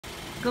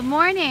Good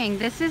morning,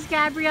 this is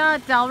Gabrielle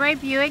at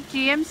Delray Buick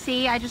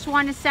GMC. I just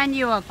want to send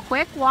you a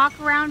quick walk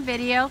around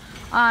video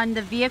on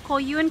the vehicle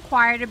you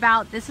inquired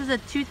about. This is a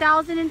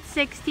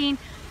 2016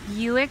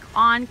 Buick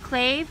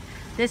Enclave.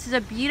 This is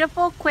a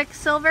beautiful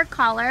quicksilver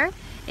color.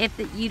 If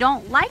you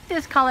don't like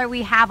this color,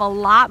 we have a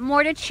lot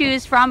more to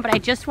choose from, but I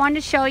just wanted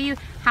to show you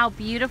how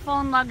beautiful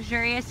and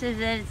luxurious it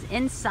is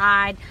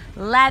inside.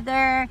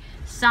 Leather,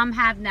 some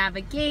have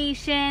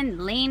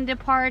navigation, lane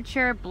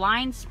departure,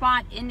 blind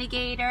spot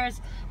indicators,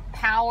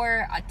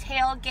 power, a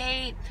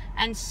tailgate,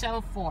 and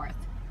so forth.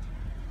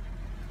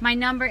 My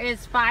number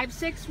is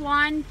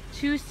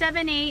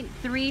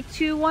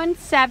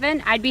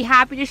 561-278-3217. I'd be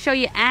happy to show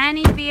you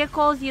any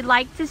vehicles you'd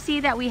like to see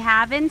that we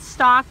have in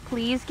stock.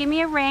 Please give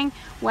me a ring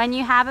when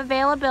you have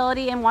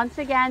availability. And once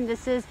again,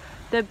 this is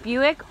the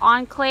Buick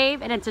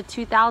Enclave and it's a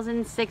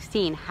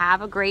 2016.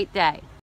 Have a great day.